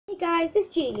guys,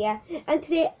 it's Julia, and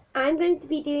today I'm going to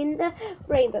be doing the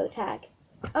rainbow tag,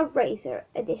 a razor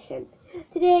edition.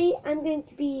 Today I'm going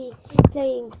to be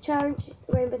playing challenge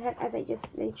rainbow tag as I just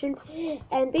mentioned,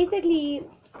 and basically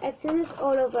I've seen this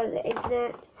all over the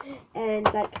internet, and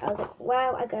like I was like,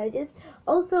 wow, I gotta do this.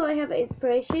 Also, I have an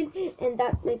inspiration, and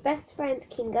that's my best friend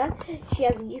Kinga. She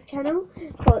has a YouTube channel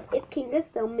called It's Kinga,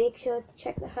 so make sure to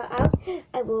check her out.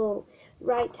 I will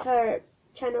write her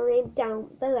channel name down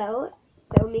below,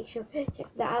 so make sure to check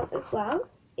that out as well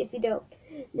if you don't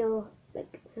know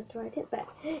like how to write it. But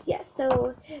yeah,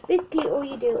 so basically all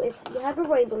you do is you have a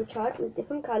rainbow chart with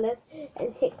different colors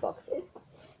and tick boxes,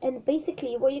 and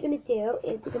basically what you're going to do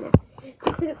is you're going to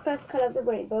pick the first color of the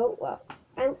rainbow. Well,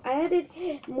 I added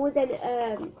more than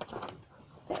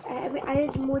I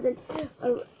added more than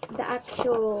the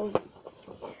actual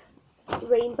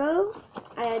rainbow.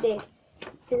 I added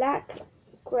black,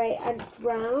 grey and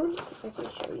brown. If I can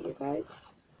show you guys,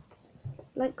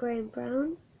 like grey and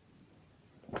brown,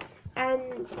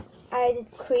 and I added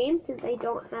cream since I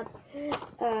don't have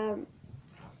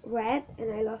red,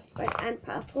 and I lost red and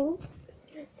purple.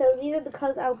 So these are the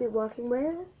colors I'll be working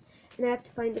with, and I have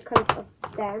to find the colors of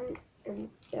them, and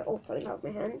they're all falling out of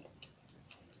my hand.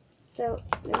 So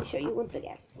let me show you once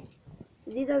again.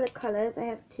 So these are the colors I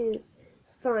have to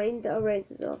find the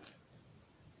erasers of.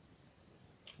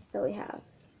 So we have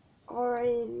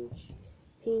orange,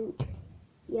 pink,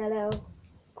 yellow,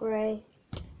 grey,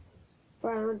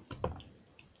 brown,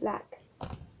 black,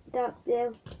 dark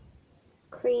blue,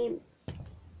 cream,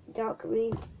 dark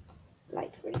green,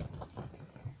 light green.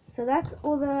 So that's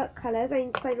all the colours. I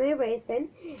need to find my erasing,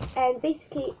 and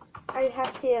basically I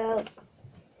have to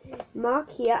mark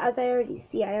here. As I already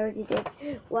see, I already did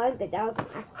one, but that was an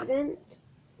accident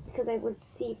because I wanted to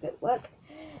see if it worked.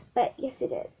 But yes, it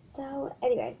did. So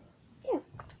anyway, yeah,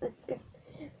 let's just get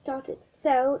started.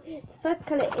 So the first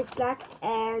colour is black,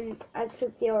 and as you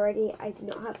can see already, I do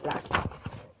not have black.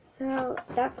 So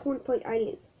that's 1 point I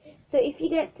lose. So if you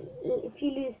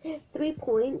lose 3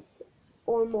 points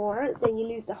or more, then you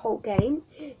lose the whole game.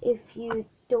 If you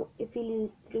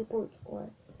lose 3 points or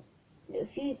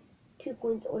if you use 2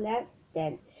 points or less,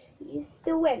 then you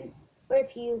still win. Or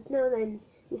if you use no, then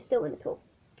you still win at all.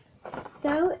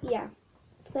 So yeah.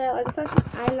 So at the first one,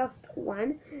 I lost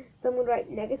 1. So I'm gonna write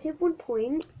 -1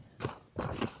 points.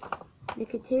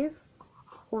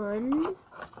 -1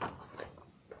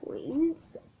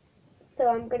 points. So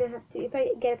I'm gonna have to, if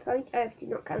I get a point, I have to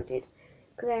not count it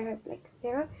because I have like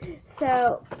 0.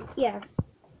 So yeah.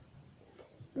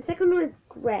 The second one is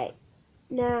grey.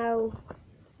 Now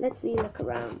let me look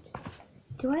around.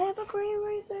 Do I have a grey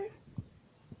eraser?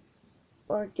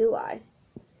 Or do I?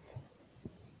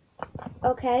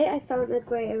 Okay, I found a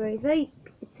grey eraser.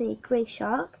 It's a grey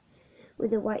shark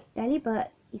with a white belly,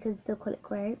 but you can still call it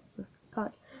grey. This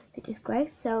part of it is grey,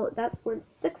 so that's one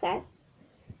success.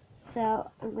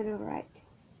 So I'm gonna write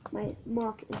my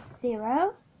mark is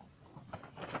 0.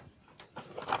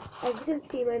 As you can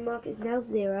see, my mark is now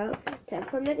 0. Turn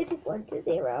from -1 to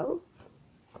 0.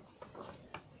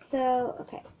 So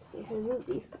okay, so if I remove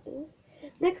these colors.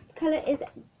 Next color is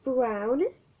brown.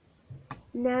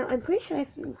 Now I'm pretty sure I have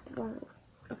some brown.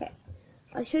 Okay,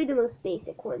 I'll show you the most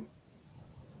basic one.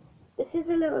 This is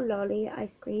a little lolly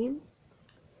ice cream,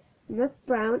 and that's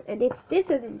brown. And if this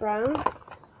isn't brown,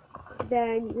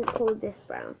 then you can call this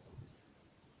brown.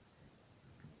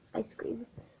 Ice cream,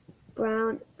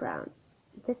 brown, brown.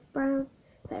 This brown.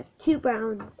 So I have 2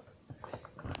 browns.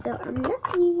 So I'm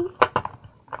lucky.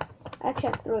 Actually,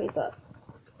 I have 3, but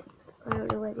I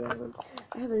don't know where the other one.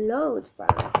 I have loads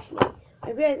brown actually.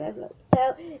 I realize I have loads.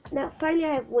 So now finally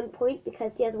I have 1 point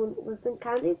because the other one wasn't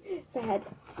counted. So I had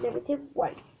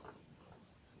 -1.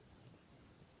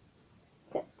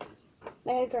 So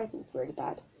my handwriting is really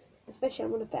bad, especially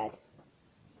I'm on a bed.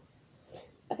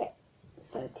 Okay,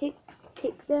 so take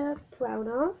the brown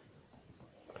off.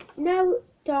 Now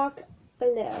dark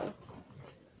blue.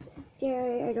 This is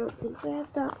scary. I don't think so. I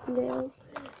have dark blue.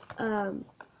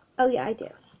 Oh yeah, I do.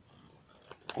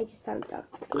 I just found dark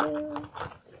blue.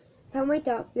 So my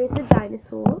dark blue is a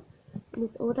dinosaur, and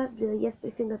it's all dark blue. Yes, my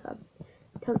fingers are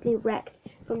totally wrecked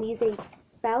from using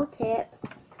felt tips.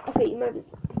 Okay, you might be,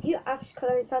 do you actually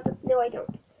color in felt tips? No, I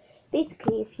don't.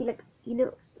 Basically, if you like, you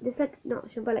know, this like not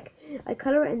sure, but like I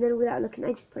color it and then without looking,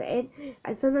 I just put it in.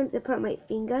 And sometimes I put my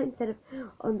finger instead of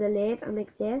on the lid. I'm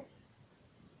like this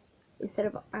instead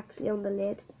of actually on the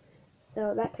lid.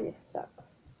 So that kind of sucks.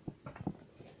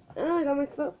 Oh, I got my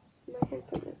foot, my hand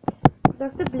from it.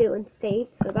 That's the blue and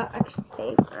saved, so that actually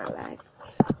saved my life.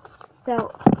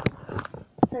 So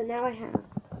now I have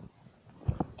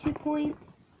 2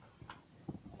 points.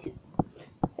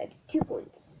 2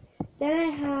 points. Then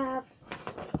I have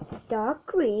dark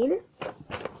green.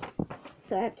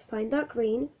 So I have to find dark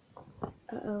green.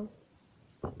 Uh-oh.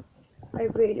 I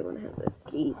really want to have this,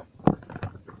 please.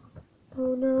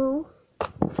 Oh no.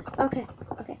 Okay,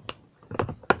 okay.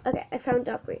 Okay, I found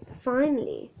dark green.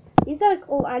 Finally. These are like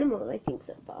all animals, I think,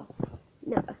 so far.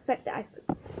 No, except the ice cream.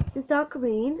 This is dark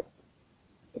green.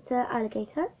 It's an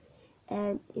alligator.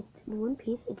 And it's in one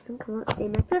piece. It doesn't come out the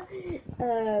same actor.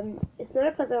 It's not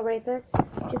a puzzle eraser.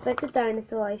 Just like the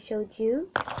dinosaur I showed you.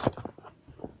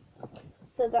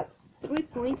 So that's 3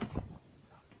 points.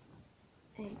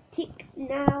 And tick.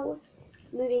 Now,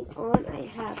 moving on, I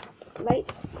have light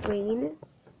green.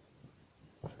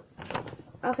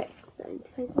 Okay, so I need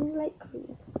to find something light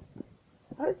green.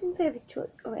 I don't think I have a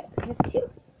choice. Okay, I have 2.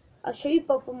 I'll show you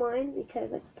both of mine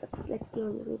because that's like the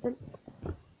only reason.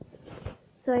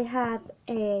 So I have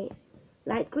a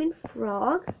light green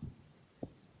frog,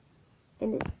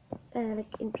 and it's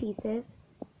like in pieces.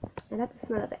 I like the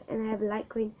smell of it. And I have a light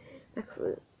green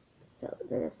macaroon. So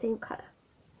they're the same color.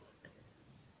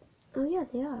 Oh yeah,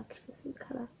 they are actually the same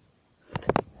color.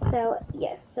 So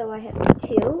yes, so I have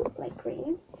 2 light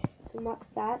greens. So mark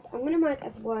that. I'm gonna mark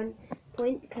as 1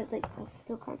 point because like that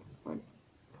still counts as 1.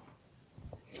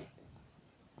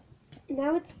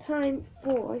 Now it's time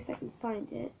for, if I can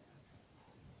find it.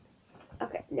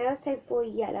 Okay, now it's time for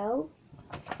yellow.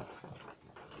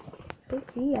 So I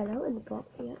see yellow in the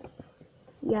box here.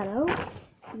 Yellow.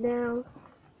 Now,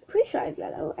 pretty sure I have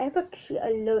yellow. I have actually a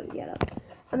load of yellow.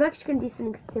 I'm actually going to do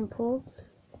something simple.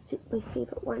 It's my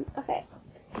favorite one. Okay.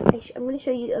 I'm going to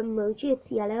show you the emoji.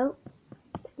 It's yellow.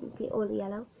 Technically all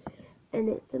yellow. And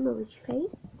it's the emoji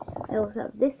face. I also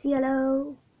have this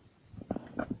yellow.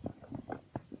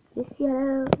 This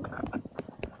yellow.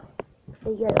 A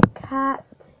yellow cat.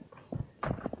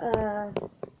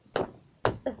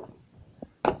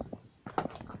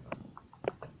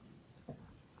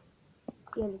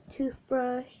 Yellow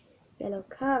toothbrush. Yellow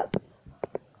cup.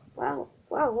 Wow.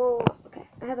 Okay,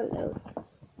 I have a load.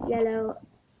 Yellow.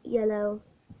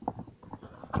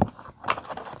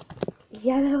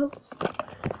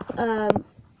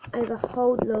 I have a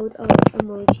whole load of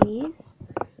emojis.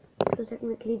 So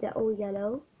technically they're all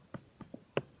yellow.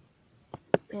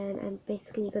 And I'm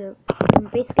basically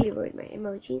ruin my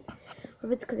emojis.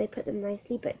 Or it's because I put them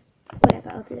nicely, but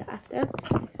whatever, I'll do that after.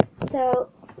 So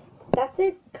that's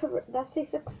it. That's a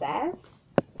success.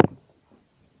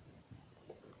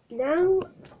 Now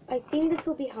I think this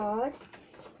will be hard.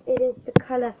 It is the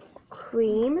color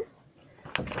cream.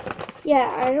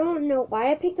 Yeah, I don't know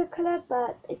why I picked that color,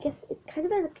 but I guess it's kind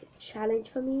of like a challenge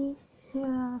for me.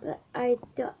 Yeah. But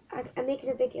I'm making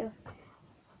a video.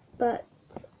 But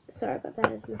sorry about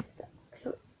that, it's messed up. I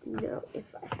don't know if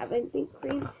I have anything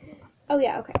cream. Oh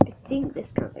yeah, okay. I think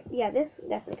this counts like, yeah, this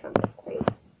definitely counts like cream.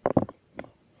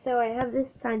 So I have this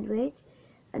sandwich,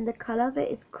 and the color of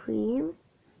it is cream.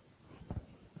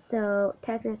 So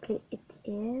technically it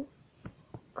is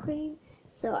cream.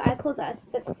 So I call that a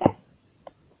success.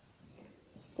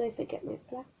 So if I get my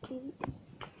black ink,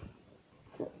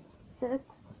 success.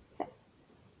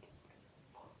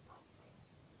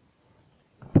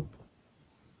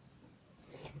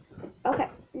 Okay,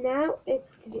 now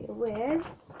it's to do with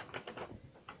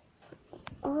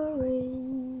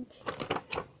orange.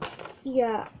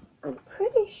 Yeah, I'm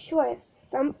pretty sure I have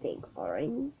something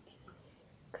orange.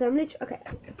 Cause I'm literally, okay, I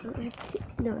have 2,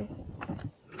 no.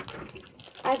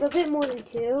 I have a bit more than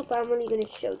 2, but I'm only going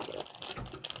to show 2.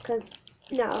 Cause,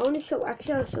 no, I want to show,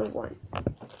 actually I'll show 1.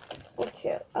 Or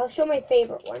 2. I'll show my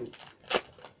favorite one.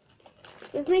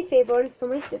 This is my favorite one, it's for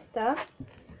my sister.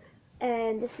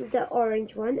 And this is the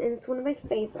orange one, and it's one of my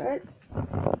favorites.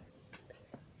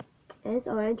 And it's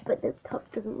orange, but the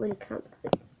top doesn't really count because I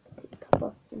take the top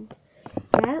off. And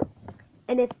yeah.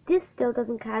 And if this still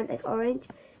doesn't count like orange,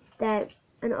 then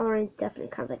an orange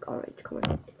definitely counts like orange. Come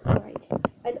on, it's orange.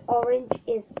 And orange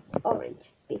is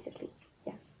orange, basically.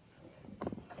 Yeah.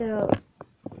 So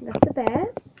that's the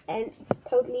bear, and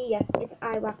totally yes, it's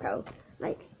Iwako.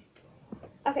 Like,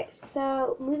 okay,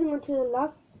 so moving on to the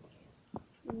last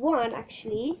one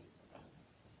actually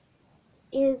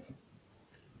is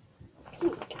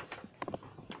pink.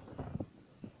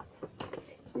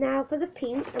 Now for the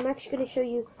pink, I'm actually going to show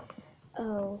you.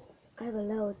 Oh, I have a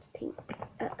load of pink.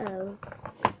 Uh-oh.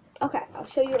 Okay, I'll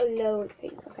show you a load of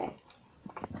pink, okay?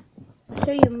 I'll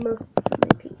show you most of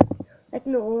my pink. Like,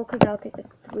 no, all, because that'll take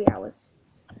like 3 hours.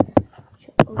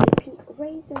 Show all the pink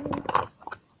erasers.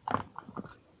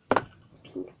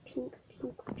 Pink.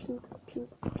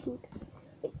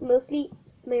 Like, mostly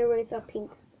my erasers are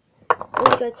pink.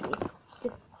 Don't judge me.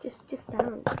 Just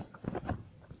down.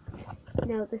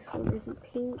 No, this one isn't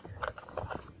pink.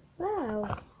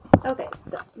 Wow. Okay,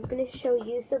 so I'm gonna show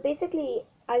you. So basically,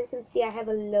 as you can see, I have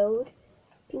a load.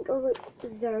 Pink over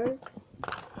Zers.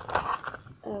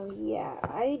 Oh yeah,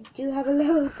 I do have a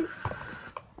load.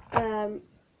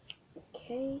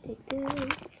 Okay, take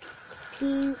this.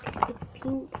 Pink, it's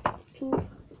pink, it's pink.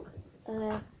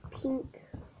 Pink.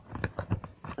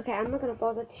 Okay, I'm not gonna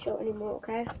bother to show anymore,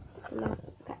 okay? It's the last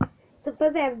one, okay. So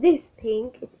first I have this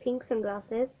pink, it's pink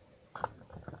sunglasses.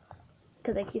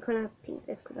 Because like you can't have pink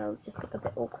this because I'll just look a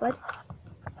bit awkward.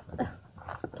 Ugh,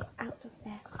 get out of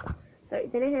there. Sorry,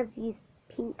 then I have these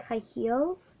pink high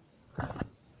heels.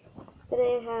 Then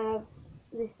I have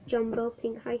this jumbo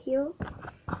pink high heel.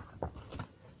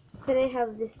 Then I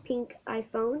have this pink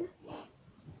iPhone.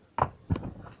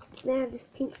 Then I have this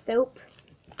pink soap.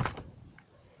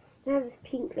 Then I have this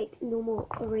pink like normal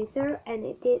eraser, and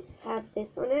it did have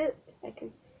this on it. I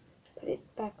can put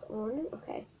it back on.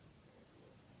 Okay.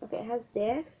 Okay, it has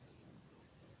this.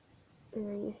 And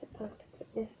then you're supposed to put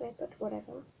it this way, but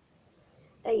whatever.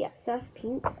 Yeah, so that's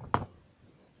pink.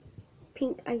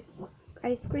 Pink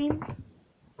ice cream.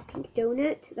 Pink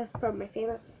donut. That's probably my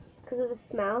favorite because of the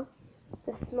smell.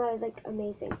 The smell is like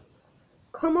amazing.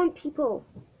 Come on, people.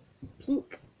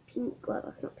 Pink. Well,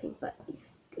 that's not pink, but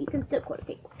you can still call it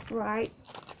pink, right?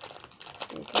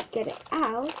 And if I get it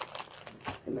out,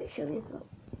 I might show you as well.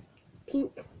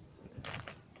 Pink.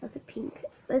 That's a pink.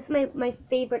 That's my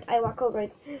favorite iWaco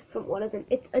braids from all of them.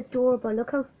 It's adorable.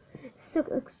 Look how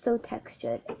it looks so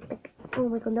textured. Like, oh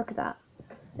my god, look at that.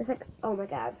 It's like, oh my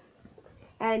god.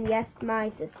 And yes, my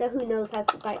sister, who knows how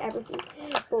to buy everything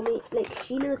for me, like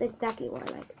she knows exactly what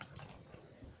I like.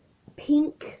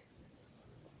 Pink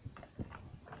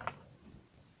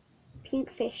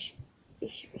fish.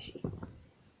 Fishy.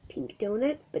 Pink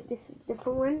donut, but this is a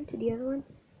different one to the other one.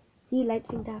 See, light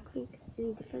pink, dark pink.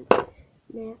 Any difference?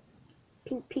 Nah.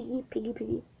 Pink piggy.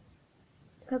 Look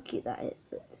how cute that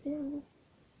is.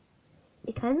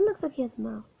 It kind of looks like he has a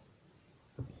mouth.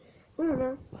 I don't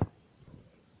know.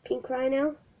 Pink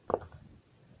rhino.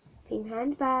 Pink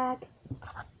handbag.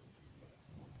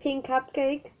 Pink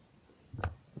cupcake.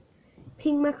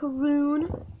 Pink macaroon.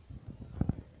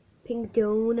 Pink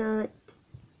donut.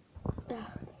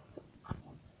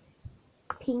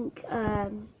 Pink,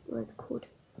 what is it called?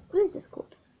 What is this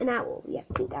called? An owl. Yeah,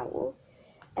 pink owl.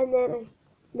 And then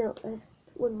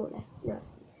one more left. No.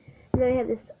 And then I have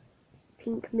this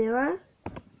pink mirror.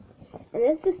 And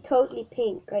this is totally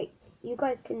pink. Like, you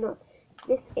guys cannot.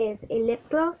 This is a lip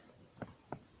gloss,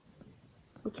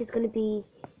 which is going to be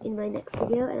in my next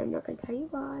video, and I'm not going to tell you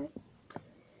why.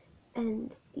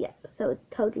 And yeah, so it's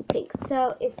totally pink.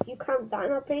 So if you count that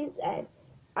not pink, then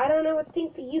I don't know what's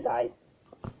pink for you guys.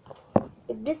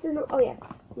 If this is not, oh yeah,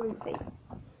 one thing,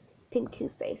 pink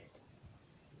toothpaste.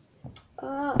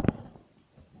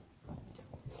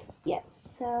 Yes.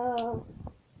 So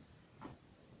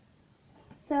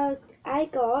I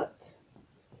got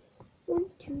 1,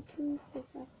 2, 3, 4,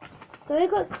 5. So I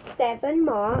got 7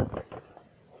 marks.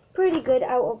 Pretty good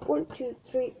out of 1, 2,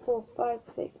 3, 4, 5,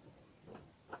 6.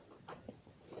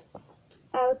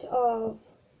 Out of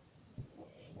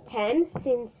 10,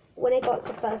 since when I got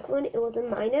the first one it was a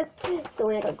minus, so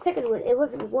when I got the second one it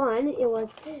wasn't 1, it was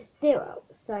 0,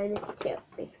 so I missed 2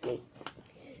 basically.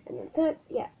 And then third,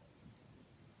 yeah,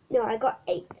 no, I got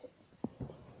 8,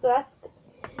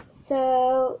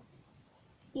 so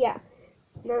yeah,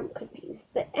 now I'm confused,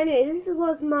 but anyway, this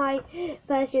was my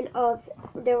version of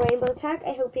the rainbow tag.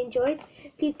 I hope you enjoyed.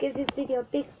 Please give this video a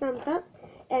big thumbs up,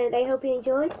 and I hope you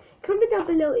enjoyed. Comment down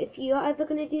below if you are ever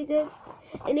going to do this,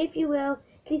 and if you will,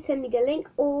 please send me the link,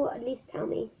 or at least tell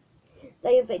me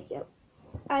that your video.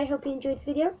 I hope you enjoyed this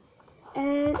video,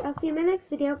 and I'll see you in my next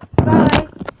video. Bye!